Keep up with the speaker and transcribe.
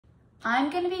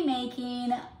I'm gonna be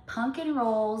making pumpkin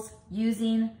rolls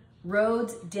using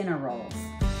Rhodes dinner rolls.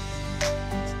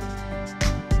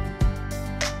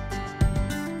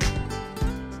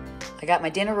 I got my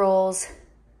dinner rolls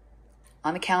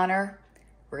on the counter.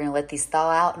 We're gonna let these thaw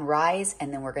out and rise,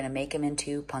 and then we're gonna make them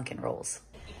into pumpkin rolls.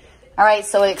 All right,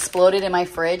 so it exploded in my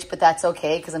fridge, but that's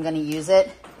okay because I'm gonna use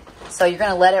it. So you're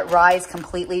gonna let it rise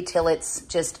completely till it's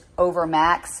just over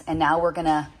max, and now we're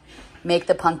gonna make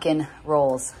the pumpkin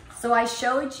rolls. So I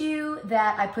showed you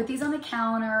that I put these on the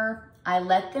counter, I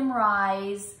let them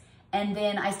rise, and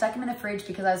then I stuck them in the fridge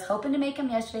because I was hoping to make them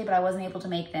yesterday, but I wasn't able to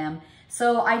make them.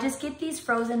 So I just get these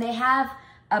frozen. They have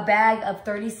a bag of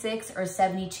 36 or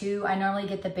 72. I normally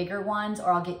get the bigger ones,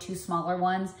 or I'll get 2 smaller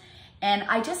ones. And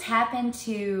I just happen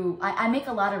to, I make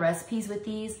a lot of recipes with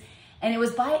these, and it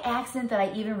was by accident that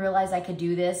I even realized I could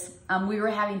do this. We were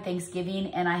having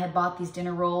Thanksgiving, and I had bought these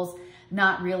dinner rolls,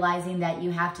 not realizing that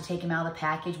you have to take them out of the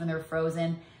package when they're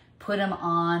frozen, put them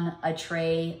on a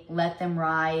tray, let them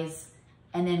rise,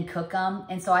 and then cook them.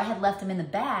 And so I had left them in the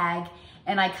bag,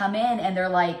 and I come in and they're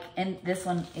like, and this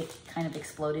one, it kind of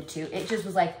exploded too. It just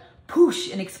was like,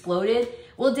 poosh, and exploded.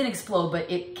 Well, it didn't explode,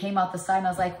 but it came out the side, and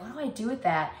I was like, what do I do with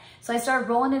that? So I started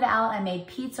rolling it out. I made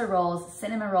pizza rolls,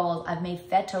 cinnamon rolls. I've made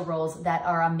feta rolls that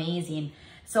are amazing.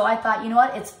 So I thought, you know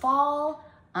what? It's fall.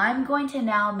 I'm going to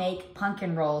now make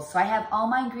pumpkin rolls. So I have all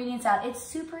my ingredients out. It's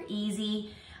super easy.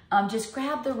 Just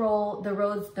grab the roll, the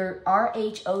Rhodes, they're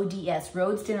R-H-O-D-S,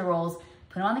 Rhodes dinner rolls.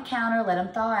 Put them on the counter, let them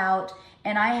thaw out.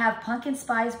 And I have pumpkin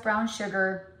spice, brown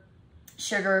sugar,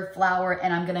 flour,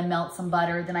 and I'm gonna melt some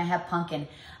butter. Then I have pumpkin.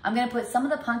 I'm gonna put some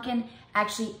of the pumpkin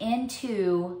actually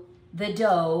into the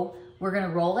dough. We're gonna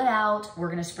roll it out. We're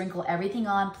gonna sprinkle everything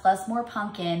on, plus more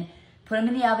pumpkin. Put them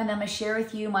in the oven. I'm gonna share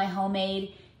with you my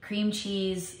homemade cream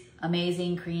cheese,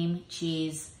 amazing cream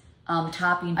cheese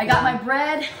topping. I got my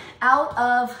bread out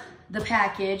of the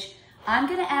package. I'm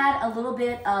gonna add a little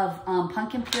bit of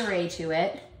pumpkin puree to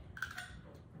it.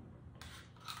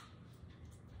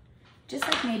 Just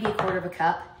like maybe 1/4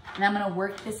 cup. And I'm gonna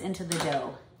work this into the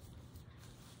dough.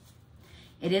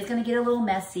 It is gonna get a little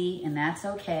messy, and that's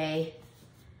okay.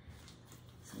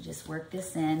 So just work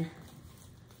this in.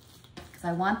 Because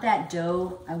I want that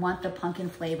dough, I want the pumpkin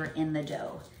flavor in the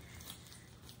dough.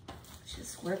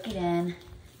 Just work it in.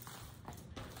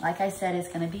 Like I said, it's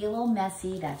gonna be a little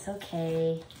messy, that's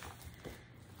okay.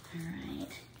 All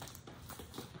right.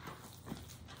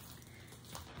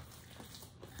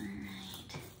 All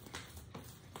right.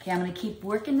 Okay, I'm gonna keep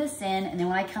working this in, and then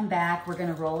when I come back, we're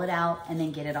gonna roll it out and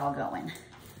then get it all going.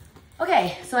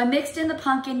 Okay, so I mixed in the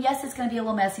pumpkin. Yes, it's gonna be a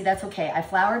little messy, that's okay. I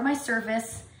floured my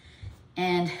surface,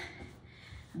 and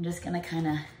I'm just gonna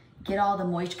kinda get all the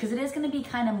moisture, because it is gonna be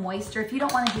kind of moister. If you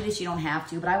don't wanna do this, you don't have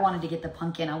to, but I wanted to get the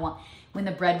pumpkin. When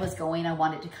the bread was going, I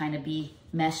wanted to kind of be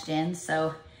meshed in,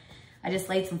 so I just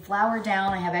laid some flour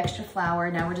down. I have extra flour.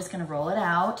 Now we're just gonna roll it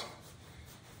out.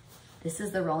 This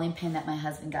is the rolling pin that my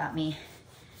husband got me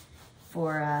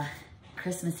for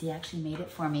Christmas. He actually made it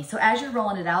for me. So as you're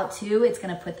rolling it out too, it's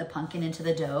gonna put the pumpkin into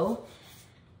the dough.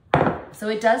 So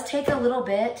it does take a little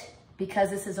bit, because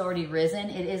this is already risen,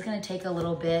 it is gonna take a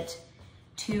little bit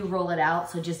to roll it out,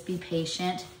 so just be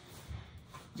patient.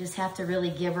 Just have to really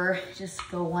give her, just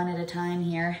go one at a time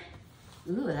here.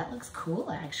 Ooh, that looks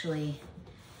cool actually.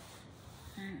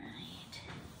 All right,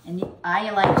 and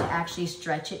I like to actually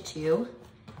stretch it too,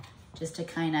 just to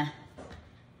kind of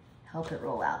help it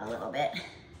roll out a little bit.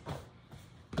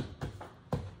 Oh,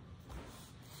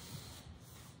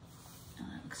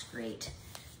 that looks great.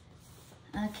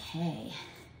 Okay.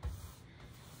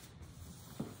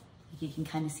 You can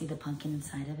kind of see the pumpkin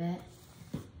inside of it.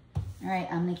 All right,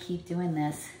 I'm gonna keep doing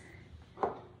this.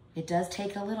 It does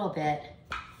take a little bit,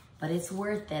 but it's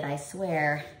worth it, I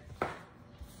swear.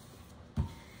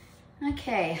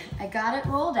 Okay, I got it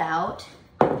rolled out.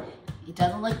 It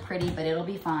doesn't look pretty, but it'll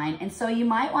be fine. And so you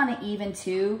might wanna even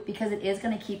too, because it is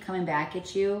gonna keep coming back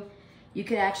at you. You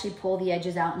could actually pull the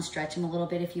edges out and stretch them a little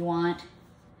bit if you want.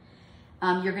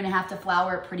 You're gonna have to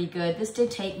flour it pretty good. This did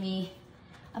take me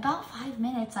about 5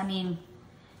 minutes. I mean,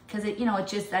 because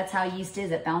that's how yeast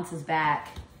is, it bounces back.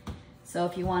 So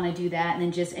if you want to do that,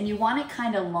 and then and you want it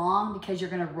kind of long, because you're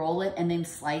going to roll it and then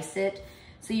slice it.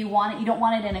 So you don't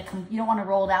want to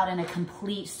roll it out in a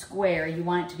complete square. You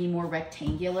want it to be more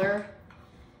rectangular.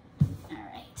 All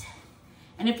right.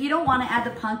 And if you don't want to add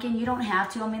the pumpkin, you don't have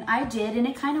to. I mean, I did, and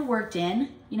it kind of worked in.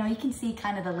 You know, you can see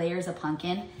kind of the layers of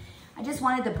pumpkin. I just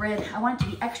wanted the bread, I want it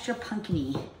to be extra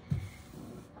pumpkin-y.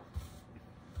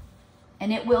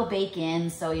 And it will bake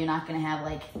in, so you're not gonna have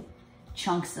like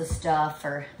chunks of stuff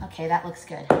okay, that looks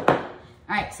good. All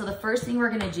right, so the first thing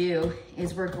we're gonna do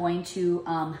is we're going to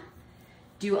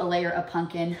do a layer of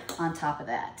pumpkin on top of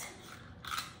that.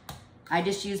 I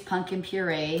just use pumpkin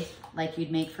puree like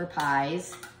you'd make for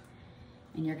pies.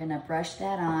 And you're gonna brush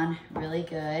that on really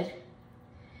good.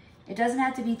 It doesn't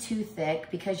have to be too thick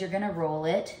because you're gonna roll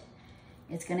it.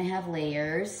 It's gonna have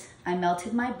layers. I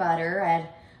melted my butter. I had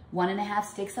 1.5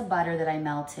 sticks of butter that I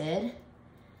melted.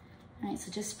 All right,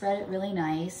 so just spread it really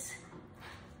nice.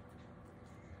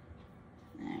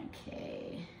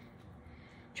 Okay.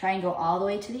 Try and go all the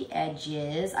way to the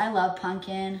edges. I love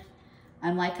pumpkin.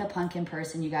 I'm like a pumpkin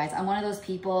person, you guys. I'm one of those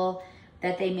people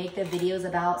that they make the videos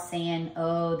about saying,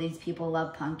 oh, these people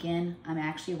love pumpkin. I'm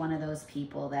actually one of those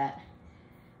people that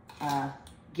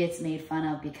gets made fun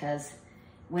of because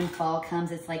when fall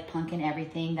comes, it's like pumpkin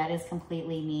everything. That is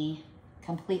completely me,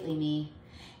 completely me.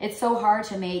 It's so hard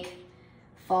to make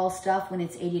fall stuff when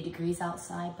it's 80 degrees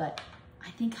outside, but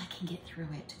I think I can get through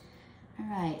it. All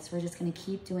right, so we're just gonna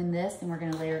keep doing this and we're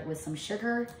gonna layer it with some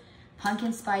sugar,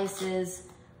 pumpkin spices.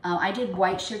 I did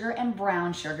white sugar and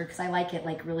brown sugar because I like it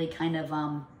like really kind of,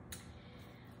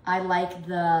 I like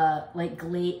the like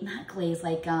glaze, not glaze,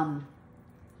 like, not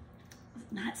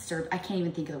stir, I can't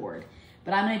even think of the word,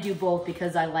 but I'm gonna do both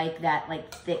because I like that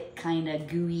like thick kind of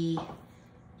gooey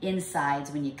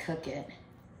insides when you cook it.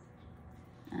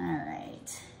 All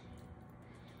right.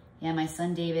 Yeah, my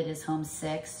son David is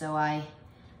homesick, so I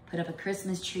put up a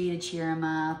Christmas tree to cheer him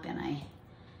up, and I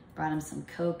brought him some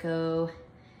cocoa.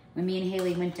 When me and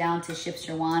Haley went down to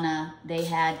Shipsherwana, they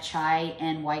had chai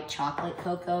and white chocolate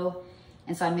cocoa,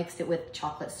 and so I mixed it with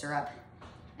chocolate syrup.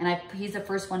 And he's the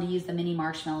first one to use the mini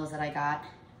marshmallows that I got.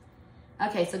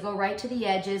 Okay, so go right to the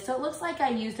edges. So it looks like I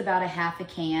used about 1/2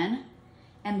 can,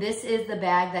 and this is the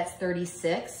bag that's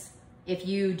 36. If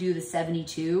you do the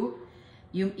 72,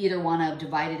 you either want to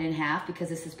divide it in half because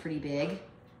this is pretty big.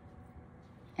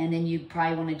 And then you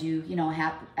probably want to do, you know,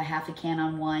 a half a can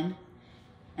on one.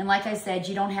 And like I said,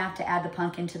 you don't have to add the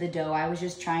pumpkin to the dough. I was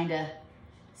just trying to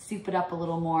soup it up a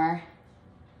little more.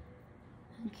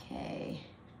 Okay.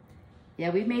 Yeah,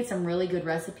 we've made some really good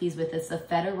recipes with this. The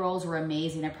feta rolls were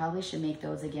amazing. I probably should make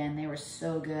those again. They were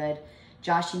so good.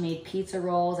 Joshy made pizza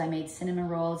rolls. I made cinnamon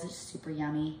rolls. It's super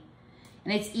yummy.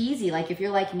 And it's easy. Like if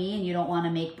you're like me and you don't want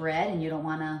to make bread and you don't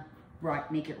want to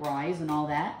make it rise and all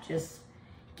that, just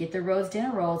get the Rhodes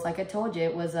dinner rolls. Like I told you,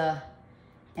 it was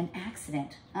an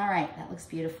accident. All right, that looks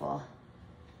beautiful.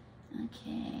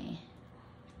 Okay.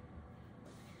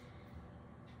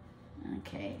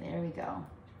 Okay, there we go.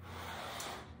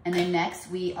 And then next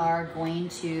we are going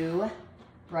to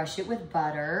brush it with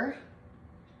butter.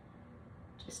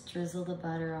 Just drizzle the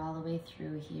butter all the way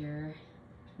through here.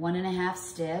 1.5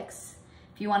 sticks.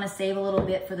 If you want to save a little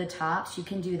bit for the tops, you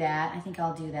can do that. I think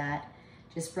I'll do that.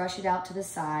 Just brush it out to the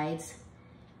sides.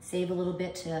 Save a little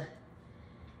bit to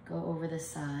go over the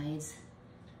sides.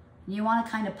 And you want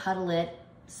to kind of puddle it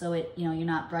so it, you know, you're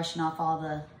not brushing off all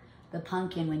the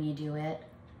pumpkin when you do it.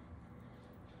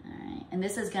 All right, and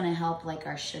this is going to help like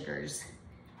our sugars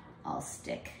all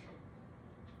stick.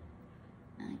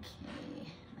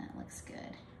 Okay, that looks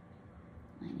good.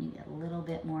 I need a little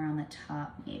bit more on the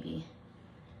top maybe.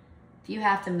 If you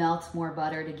have to melt more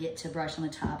butter to get to brush on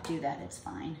the top, do that, it's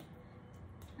fine.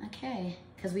 Okay,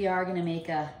 because we are gonna make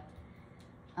a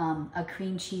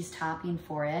cream cheese topping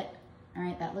for it. All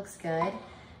right, that looks good.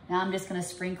 Now I'm just gonna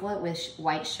sprinkle it with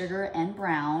white sugar and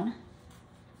brown.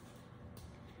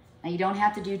 Now you don't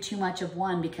have to do too much of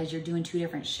one because you're doing 2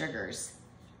 different sugars.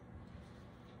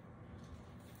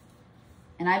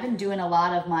 And I've been doing a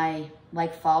lot of my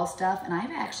like fall stuff, and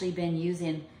I've actually been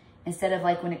using, instead of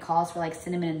like when it calls for like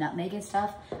cinnamon and nutmeg and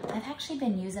stuff, I've actually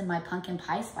been using my pumpkin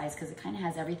pie spice because it kind of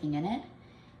has everything in it.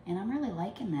 And I'm really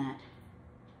liking that.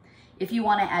 If you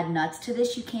want to add nuts to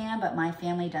this, you can, but my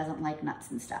family doesn't like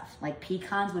nuts and stuff. Like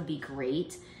pecans would be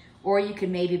great. Or you could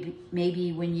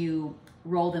maybe when you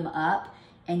roll them up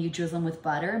and you drizzle them with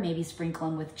butter, maybe sprinkle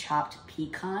them with chopped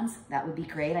pecans. That would be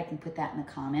great. I can put that in the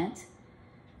comment.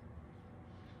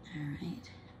 All right.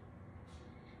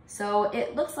 So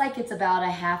it looks like it's about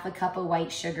 1/2 cup of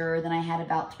white sugar. Then I had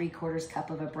about 3/4 cup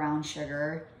of a brown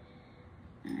sugar.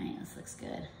 All right, this looks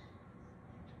good.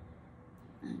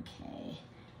 Okay.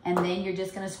 And then you're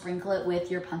just gonna sprinkle it with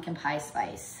your pumpkin pie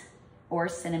spice or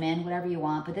cinnamon, whatever you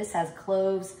want. But this has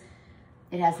cloves,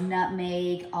 it has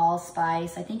nutmeg,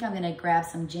 allspice. I think I'm gonna grab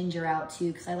some ginger out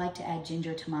too because I like to add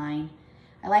ginger to mine.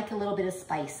 I like a little bit of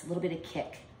spice, a little bit of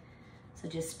kick. So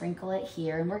just sprinkle it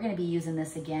here. And we're gonna be using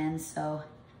this again, so,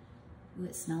 ooh,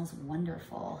 it smells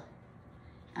wonderful.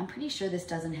 I'm pretty sure this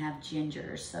doesn't have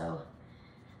ginger, so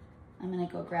I'm gonna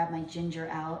go grab my ginger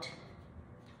out.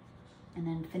 and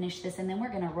then finish this, and then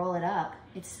we're gonna roll it up.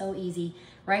 It's so easy.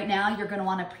 Right now, you're gonna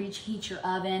wanna preheat your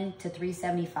oven to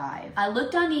 375. I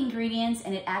looked on the ingredients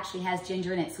and it actually has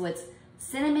ginger in it. So it's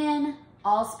cinnamon,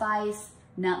 allspice,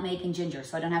 nutmeg, and ginger.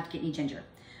 So I don't have to get any ginger.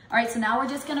 All right, so now we're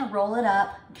just gonna roll it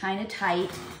up kind of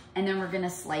tight, and then we're gonna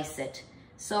slice it.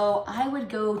 So I would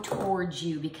go towards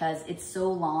you because it's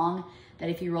so long that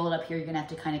if you roll it up here, you're gonna have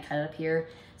to kind of cut it up here.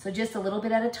 So just a little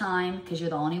bit at a time, because you're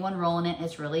the only one rolling it.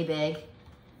 It's really big.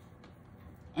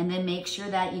 And then make sure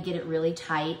that you get it really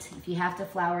tight. If you have to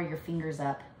flour your fingers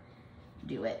up,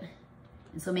 do it.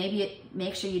 And so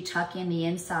make sure you tuck in the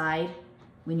inside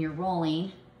when you're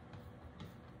rolling.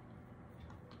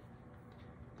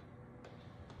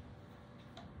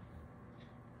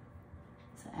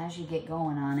 So as you get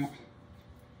going on it,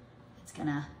 it's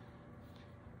gonna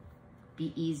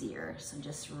be easier. So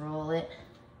just roll it.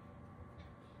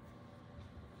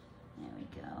 There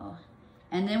we go.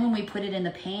 And then when we put it in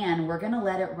the pan, we're gonna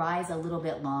let it rise a little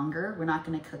bit longer. We're not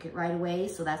gonna cook it right away,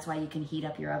 so that's why you can heat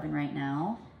up your oven right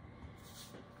now.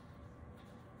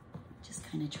 Just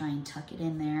kind of try and tuck it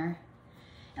in there.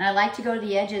 And I like to go to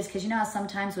the edges, because you know how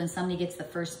sometimes when somebody gets the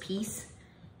first piece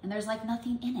and there's like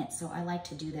nothing in it, so I like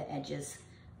to do the edges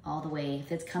all the way.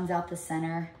 If it comes out the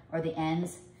center or the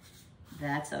ends,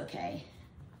 that's okay.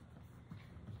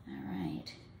 All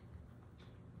right.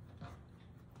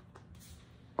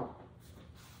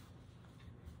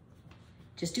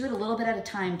 Just do it a little bit at a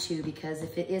time too, because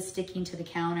if it is sticking to the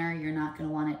counter, you're not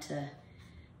gonna want it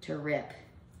to rip.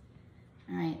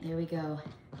 All right, there we go.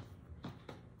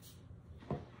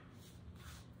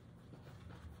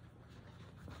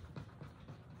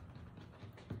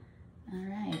 All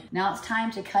right, now it's time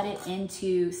to cut it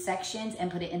into sections and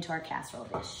put it into our casserole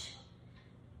dish.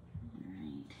 All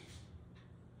right.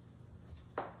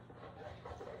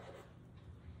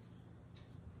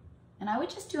 And I would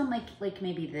just do them like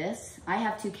maybe this. I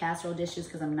have 2 casserole dishes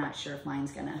because I'm not sure if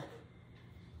mine's gonna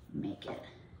make it.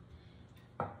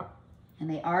 And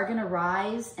they are gonna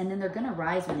rise, and then they're gonna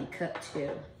rise when they cook too.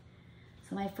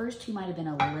 So my first 2 might have been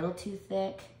a little too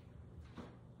thick.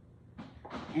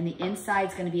 And the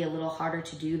inside's gonna be a little harder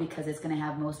to do because it's gonna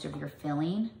have most of your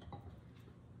filling.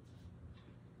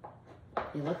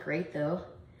 They look great though.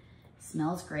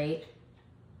 Smells great.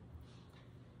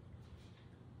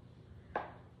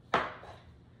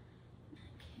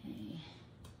 Okay.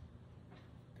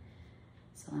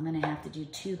 So I'm gonna have to do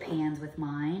 2 pans with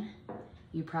mine.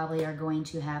 You probably are going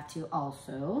to have to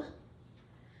also,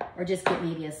 or just get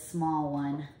maybe a small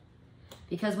one.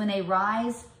 Because when they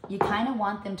rise, you kind of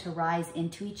want them to rise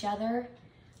into each other.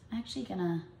 I'm actually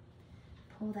gonna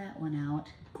pull that one out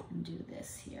and do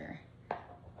this here.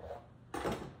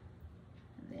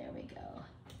 There we go.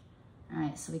 All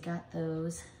right, so we got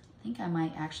those. I think I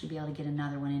might actually be able to get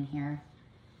another one in here.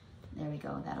 There we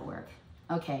go, that'll work.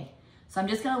 Okay, so I'm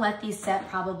just gonna let these set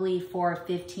probably for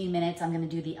 15 minutes. I'm gonna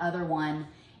do the other one,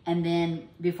 and then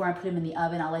before I put them in the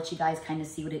oven, I'll let you guys kind of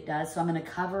see what it does. So I'm gonna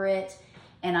cover it,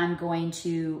 and I'm going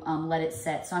to let it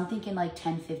set. So I'm thinking like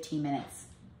 10-15 minutes.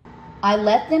 I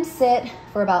let them sit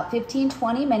for about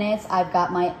 15-20 minutes. I've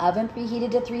got my oven preheated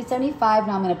to 375.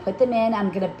 Now I'm gonna put them in. I'm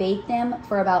gonna bake them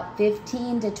for about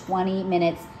 15 to 20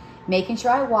 minutes, making sure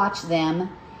I watch them.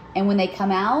 And when they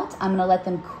come out, I'm gonna let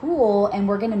them cool, and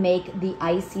we're gonna make the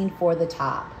icing for the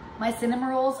top. My cinnamon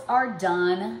rolls are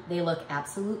done. They look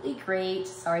absolutely great.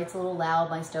 Sorry, it's a little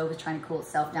loud. My stove is trying to cool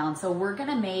itself down. So we're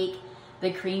gonna make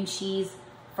the cream cheese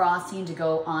frosting to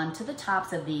go onto the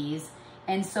tops of these.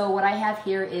 And so what I have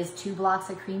here is 2 blocks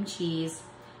of cream cheese,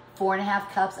 4.5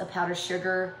 cups of powdered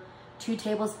sugar, 2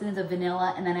 tablespoons of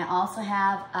vanilla, and then I also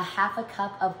have a 1/2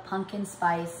 cup of pumpkin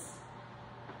spice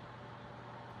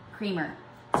creamer.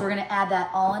 So we're gonna add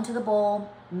that all into the bowl,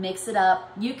 mix it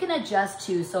up. You can adjust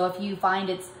too. So if you find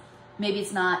maybe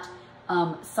it's not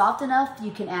soft enough,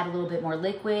 you can add a little bit more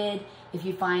liquid. If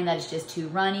you find that it's just too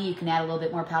runny, you can add a little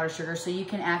bit more powdered sugar, so you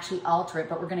can actually alter it.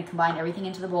 But we're gonna combine everything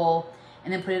into the bowl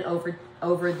and then put it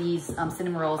over these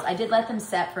cinnamon rolls. I did let them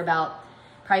set for about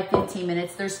probably 15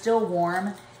 minutes. They're still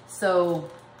warm, so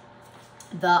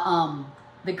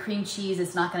the cream cheese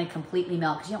is not gonna completely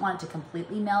melt, because you don't want it to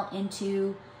completely melt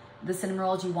into the cinnamon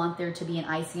rolls. You want there to be an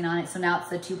icing on it. So now it's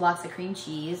the 2 blocks of cream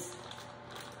cheese.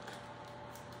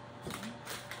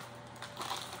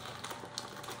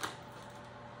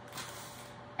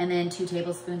 And then 2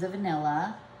 tablespoons of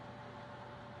vanilla.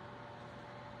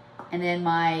 And then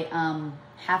my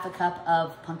 1/2 cup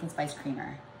of pumpkin spice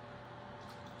creamer.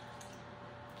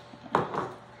 Okay.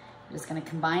 I'm just gonna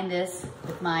combine this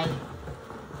with my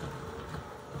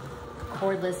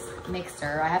cordless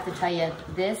mixer. I have to tell you,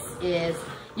 this is,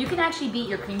 you can actually beat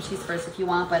your cream cheese first if you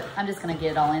want, but I'm just gonna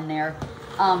get it all in there.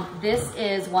 This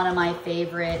is one of my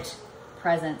favorite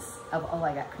presents of, oh,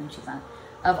 I got cream cheese on it,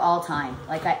 of all time.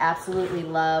 Like, I absolutely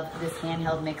love this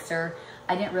handheld mixer.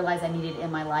 I didn't realize I needed it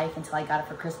in my life until I got it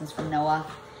for Christmas from Noah.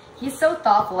 He's so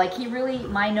thoughtful. Like,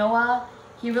 my Noah,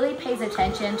 he really pays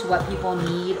attention to what people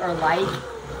need or like.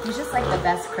 He's just like the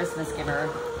best Christmas giver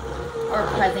or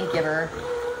present giver.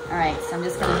 All right, so I'm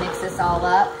just gonna mix this all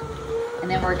up, and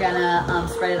then we're gonna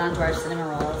spread it onto our cinnamon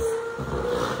rolls.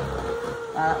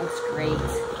 Wow, that looks great.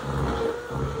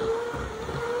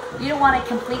 You don't want it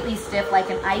completely stiff like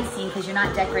an icing because you're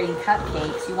not decorating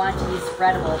cupcakes. You want it to be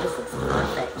spreadable. This looks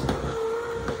perfect.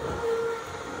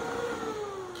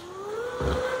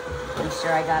 Make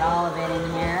sure I got all of it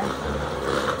in here.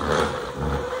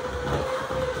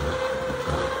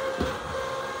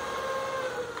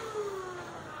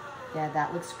 Yeah,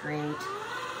 that looks great.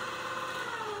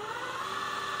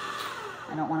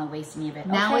 I don't want to waste any of it.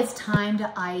 Now it's time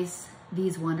to ice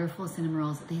these wonderful cinnamon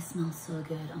rolls. They smell so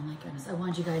good. Oh my goodness. I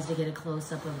want you guys to get a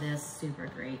close-up of this. Super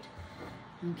great.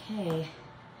 Okay.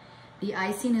 The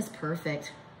icing is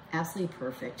perfect. Absolutely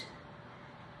perfect.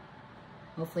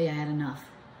 Hopefully I had enough.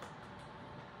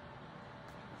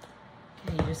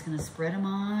 Okay, you're just gonna spread them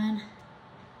on,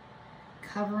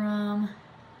 cover them.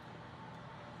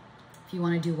 If you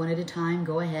wanna do one at a time,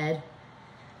 go ahead.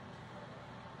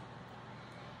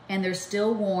 And they're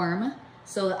still warm,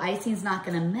 so the icing's not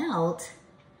gonna melt,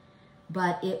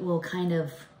 but it will kind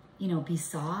of, you know, be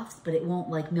soft, but it won't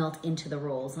like melt into the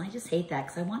rolls. And I just hate that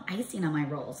because I want icing on my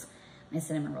rolls, my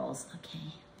cinnamon rolls.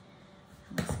 Okay,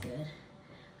 that looks good.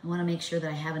 I wanna make sure that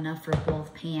I have enough for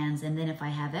both pans, and then if I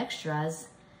have extras,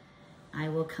 I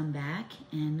will come back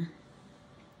and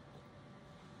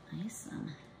ice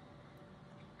them.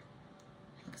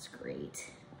 Looks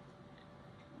great.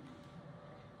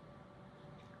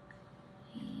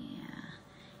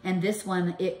 And this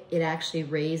one, it actually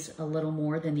raised a little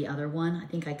more than the other one. I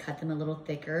think I cut them a little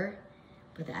thicker,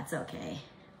 but that's okay.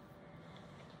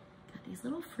 Got these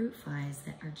little fruit flies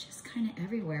that are just kind of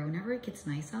everywhere. Whenever it gets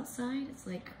nice outside, it's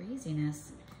like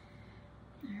craziness.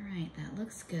 All right, that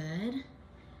looks good.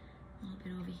 A little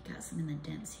bit over, you got some in the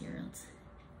dents here. Let's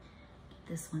get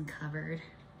this one covered.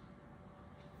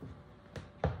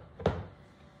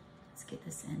 Let's get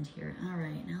this end here. All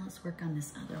right, now let's work on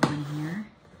this other one here.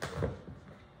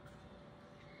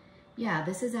 Yeah,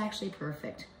 this is actually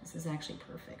perfect. This is actually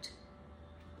perfect.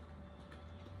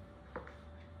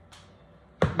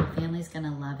 My family's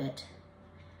gonna love it.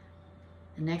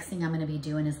 The next thing I'm gonna be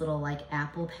doing is little like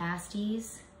apple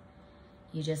pasties.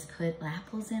 You just put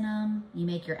apples in them. You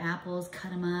make your apples,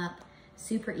 cut them up.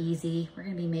 Super easy. We're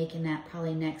gonna be making that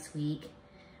probably next week.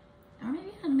 Or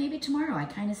maybe tomorrow. I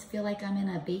kind of feel like I'm in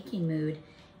a baking mood.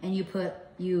 And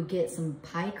you get some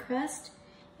pie crust,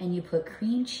 and you put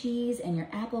cream cheese and your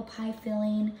apple pie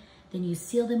filling, then you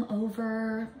seal them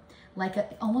over like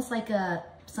almost like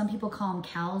some people call them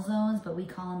calzones, but we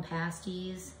call them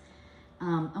pasties.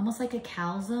 Almost like a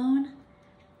calzone,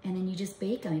 and then you just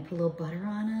bake them. You put a little butter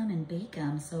on them and bake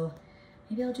them. So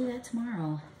maybe I'll do that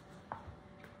tomorrow.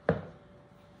 All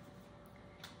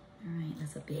right,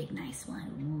 that's a big, nice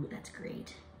one. Ooh, that's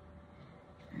great.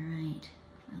 All right,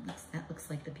 that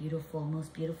looks like the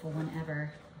most beautiful one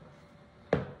ever.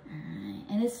 All right,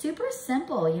 and it's super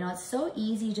simple. You know, it's so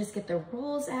easy. Just get the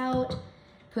rolls out.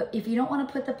 If you don't want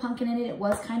to put the pumpkin in it, it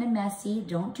was kind of messy.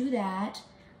 Don't do that.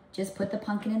 Just put the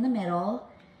pumpkin in the middle,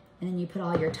 and then you put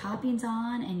all your toppings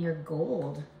on, and you're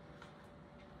gold.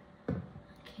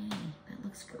 Okay, that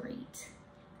looks great.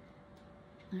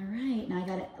 All right, now I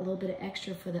got a little bit of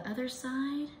extra for the other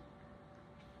side.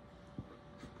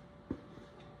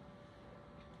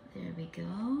 There we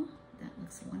go. That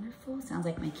looks wonderful. Sounds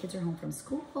like my kids are home from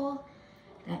school.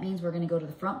 That means we're gonna go to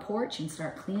the front porch and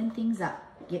start cleaning things up,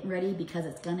 getting ready because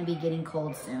it's gonna be getting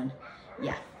cold soon.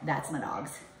 Yeah, that's my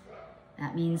dogs.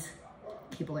 That means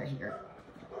people are here.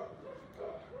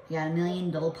 We got a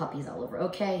million little puppies all over.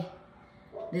 Okay,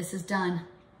 this is done.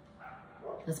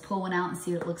 Let's pull one out and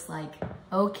see what it looks like.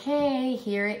 Okay,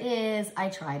 here it is. I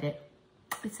tried it.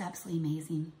 It's absolutely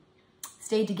amazing.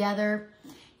 Stayed together.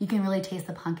 You can really taste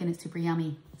the pumpkin. It's super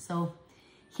yummy. So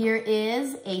here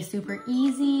is a super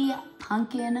easy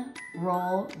pumpkin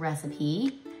roll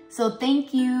recipe. So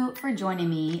thank you for joining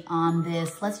me on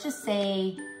this, let's just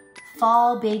say,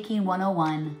 Fall Baking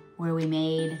 101, where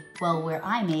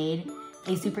I made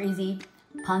a super easy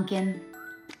pumpkin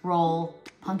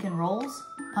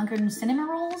cinnamon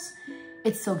rolls.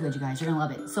 It's so good, you guys. You're gonna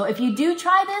love it. So if you do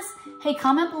try this, hey,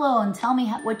 comment below and tell me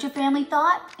what your family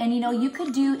thought. And you know, you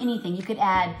could do anything. You could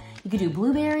do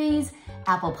blueberries,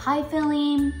 apple pie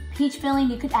filling, peach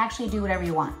filling. You could actually do whatever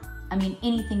you want. I mean,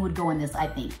 anything would go in this, I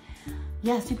think.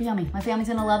 Yeah, super yummy. My family's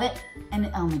gonna love it.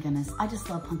 And oh my goodness, I just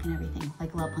love pumpkin everything.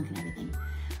 Like love pumpkin everything.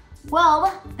 Well,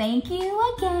 thank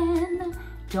you again.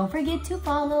 Don't forget to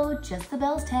follow Just the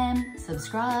Bells 10,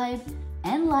 subscribe,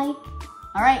 and like.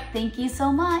 All right, thank you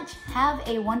so much. Have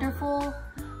a wonderful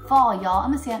fall, y'all.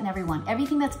 I'm gonna say that in everyone.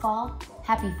 Everything that's fall,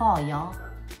 happy fall, y'all.